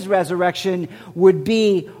his resurrection would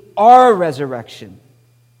be our resurrection.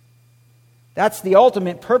 That's the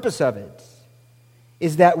ultimate purpose of it,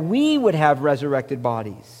 is that we would have resurrected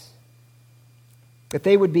bodies, that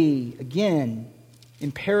they would be, again,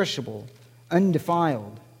 imperishable,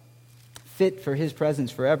 undefiled, fit for his presence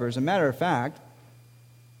forever. As a matter of fact,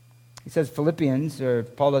 he says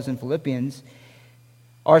Paul does in Philippians,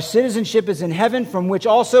 our citizenship is in heaven, from which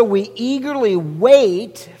also we eagerly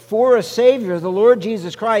wait for a Savior, the Lord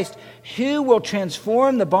Jesus Christ, who will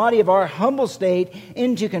transform the body of our humble state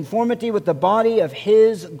into conformity with the body of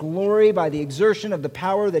his glory by the exertion of the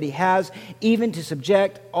power that he has, even to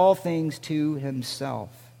subject all things to himself.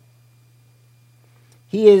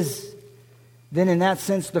 He is then, in that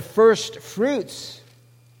sense, the first fruits.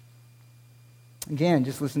 Again,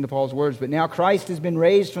 just listen to Paul's words. But now Christ has been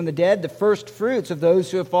raised from the dead, the first fruits of those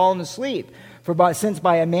who have fallen asleep. For since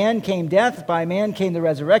by a man came death, by a man came the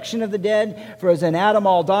resurrection of the dead. For as in Adam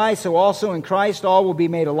all die, so also in Christ all will be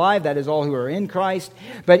made alive. That is, all who are in Christ.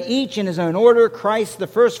 But each in his own order, Christ the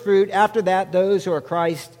first fruit. After that, those who are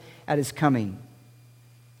Christ at his coming.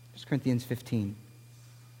 1 Corinthians 15.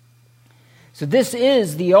 So this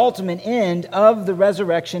is the ultimate end of the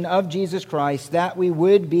resurrection of Jesus Christ, that we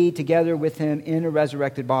would be together with him in a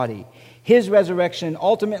resurrected body. His resurrection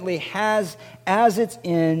ultimately has as its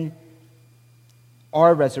end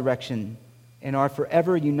our resurrection and our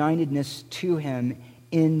forever unitedness to him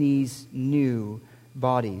in these new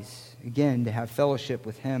bodies. Again, to have fellowship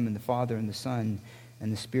with him and the Father and the Son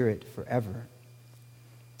and the Spirit forever.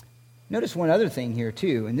 Notice one other thing here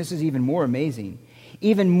too, and this is even more amazing.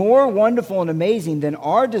 Even more wonderful and amazing than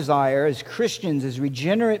our desire as Christians, as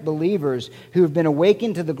regenerate believers who have been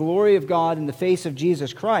awakened to the glory of God in the face of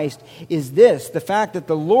Jesus Christ, is this, the fact that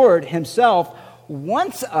the Lord himself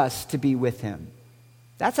wants us to be with him.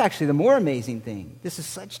 That's actually the more amazing thing. This is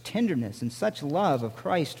such tenderness and such love of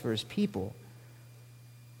Christ for his people.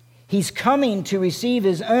 He's coming to receive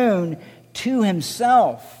his own to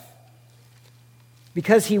himself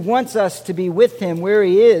because he wants us to be with him where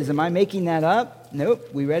he is. Am I making that up? Nope,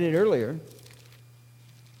 we read it earlier.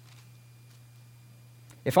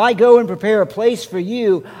 If I go and prepare a place for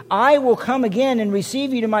you, I will come again and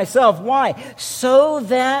receive you to myself. Why? So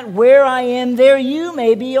that where I am, there you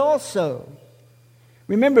may be also.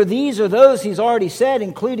 Remember, these are those he's already said,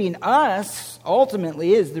 including us,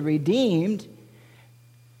 ultimately is the redeemed,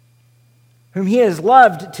 whom he has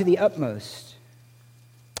loved to the utmost.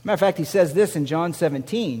 Matter of fact, he says this in John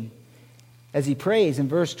 17, as he prays in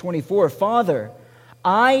verse 24, Father,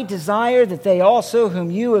 I desire that they also whom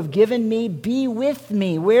you have given me be with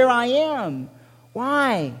me where I am.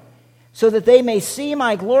 Why? So that they may see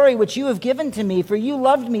my glory which you have given to me, for you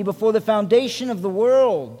loved me before the foundation of the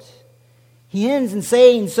world. He ends in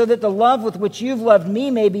saying, so that the love with which you've loved me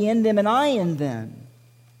may be in them and I in them.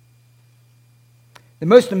 The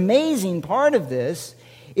most amazing part of this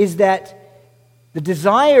is that the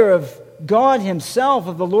desire of God himself,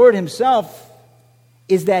 of the Lord himself,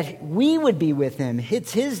 is that we would be with him.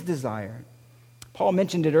 It's his desire. Paul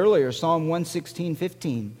mentioned it earlier, Psalm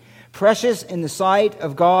 116:15. Precious in the sight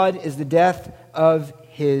of God is the death of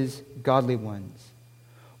his godly ones.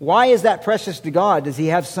 Why is that precious to God? Does he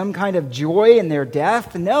have some kind of joy in their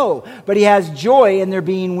death? No, but he has joy in their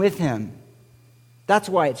being with him. That's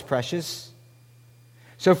why it's precious.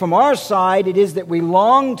 So from our side, it is that we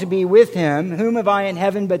long to be with him. Whom have I in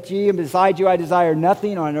heaven but ye, and beside you I desire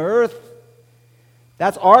nothing on earth.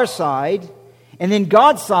 That's our side. And then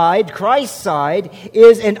God's side, Christ's side,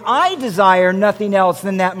 is, and I desire nothing else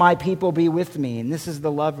than that my people be with me. And this is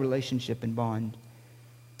the love relationship and bond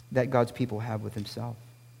that God's people have with himself.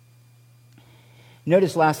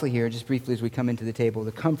 Notice lastly here, just briefly as we come into the table,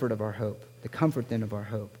 the comfort of our hope. The comfort then of our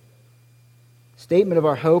hope. Statement of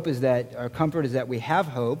our hope is that our comfort is that we have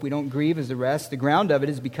hope. We don't grieve as the rest. The ground of it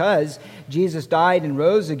is because Jesus died and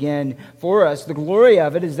rose again for us. The glory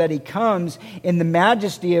of it is that he comes in the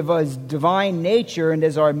majesty of his divine nature and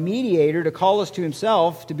as our mediator to call us to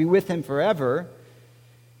himself, to be with him forever.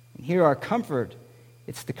 And here our comfort,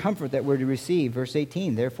 it's the comfort that we're to receive. Verse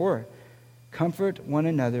 18, therefore, comfort one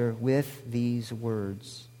another with these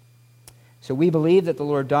words. So we believe that the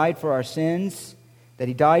Lord died for our sins, that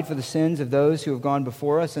he died for the sins of those who have gone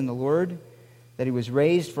before us in the Lord, that he was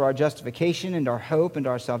raised for our justification and our hope and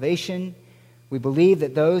our salvation. We believe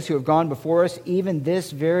that those who have gone before us, even this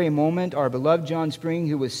very moment, our beloved John Spring,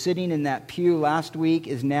 who was sitting in that pew last week,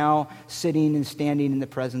 is now sitting and standing in the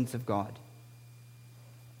presence of God.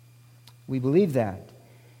 We believe that.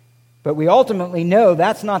 But we ultimately know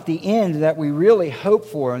that's not the end that we really hope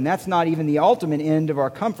for, and that's not even the ultimate end of our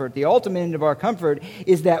comfort. The ultimate end of our comfort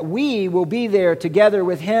is that we will be there together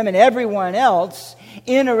with him and everyone else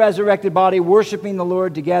in a resurrected body, worshiping the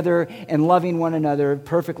Lord together and loving one another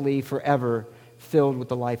perfectly forever, filled with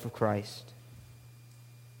the life of Christ.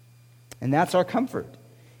 And that's our comfort.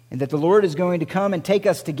 and that the Lord is going to come and take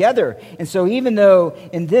us together. And so even though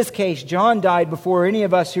in this case John died before any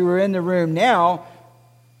of us who are in the room now,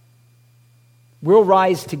 we'll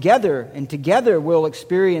rise together, and together we'll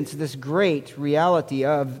experience this great reality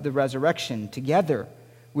of the resurrection. Together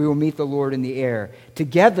we will meet the Lord in the air.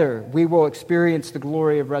 Together we will experience the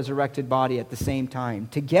glory of resurrected body at the same time.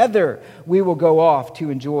 Together we will go off to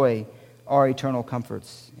enjoy our eternal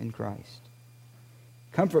comforts in Christ.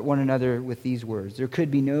 Comfort one another with these words. There could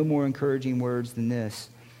be no more encouraging words than this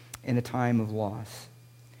in a time of loss.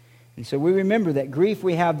 And so we remember that grief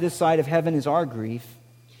we have this side of heaven is our grief.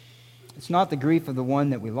 It's not the grief of the one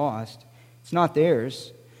that we lost. It's not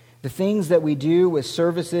theirs. The things that we do with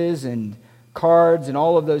services and cards and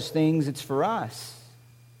all of those things, it's for us.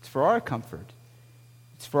 It's for our comfort.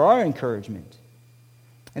 It's for our encouragement.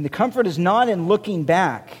 And the comfort is not in looking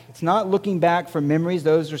back. It's not looking back for memories.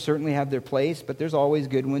 Those certainly have their place, but there's always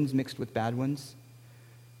good ones mixed with bad ones,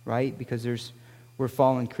 right? Because we're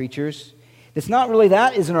fallen creatures. It's not really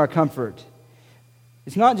that isn't our comfort.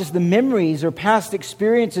 It's not just the memories or past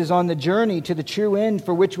experiences on the journey to the true end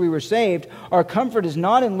for which we were saved. Our comfort is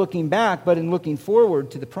not in looking back, but in looking forward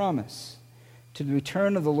to the promise, to the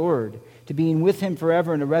return of the Lord, to being with Him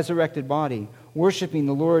forever in a resurrected body, worshiping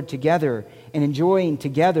the Lord together and enjoying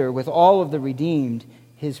together with all of the redeemed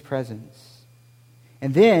His presence.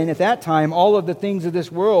 And then, at that time, all of the things of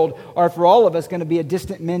this world are for all of us going to be a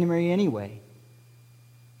distant memory anyway.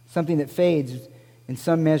 Something that fades in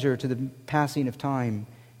some measure to the passing of time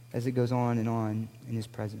as it goes on in His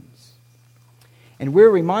presence. And we're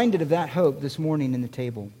reminded of that hope this morning in the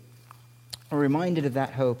table. We're reminded of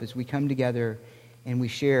that hope as we come together and we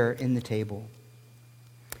share in the table.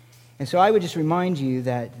 And so I would just remind you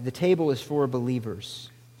that the table is for believers.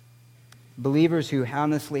 Believers who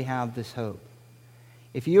honestly have this hope.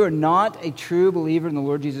 If you are not a true believer in the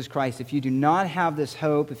Lord Jesus Christ, if you do not have this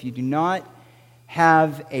hope, if you do not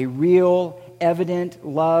have a real, evident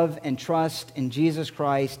love and trust in Jesus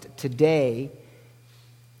Christ today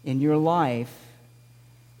in your life,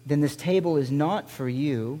 then this table is not for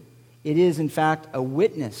you. It is, in fact, a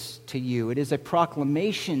witness to you. It is a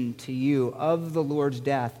proclamation to you of the Lord's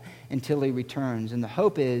death until He returns. And the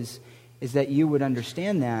hope is that you would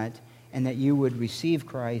understand that and that you would receive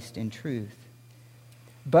Christ in truth.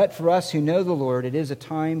 But for us who know the Lord, it is a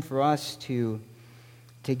time for us to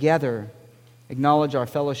together acknowledge our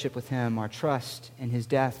fellowship with Him, our trust in His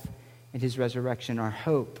death and His resurrection, our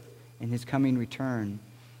hope in His coming return,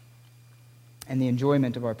 and the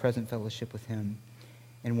enjoyment of our present fellowship with Him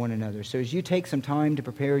and one another. So as you take some time to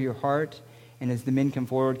prepare your heart, and as the men come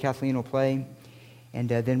forward, Kathleen will play, and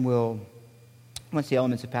then once the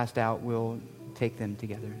elements have passed out, we'll take them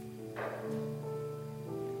together.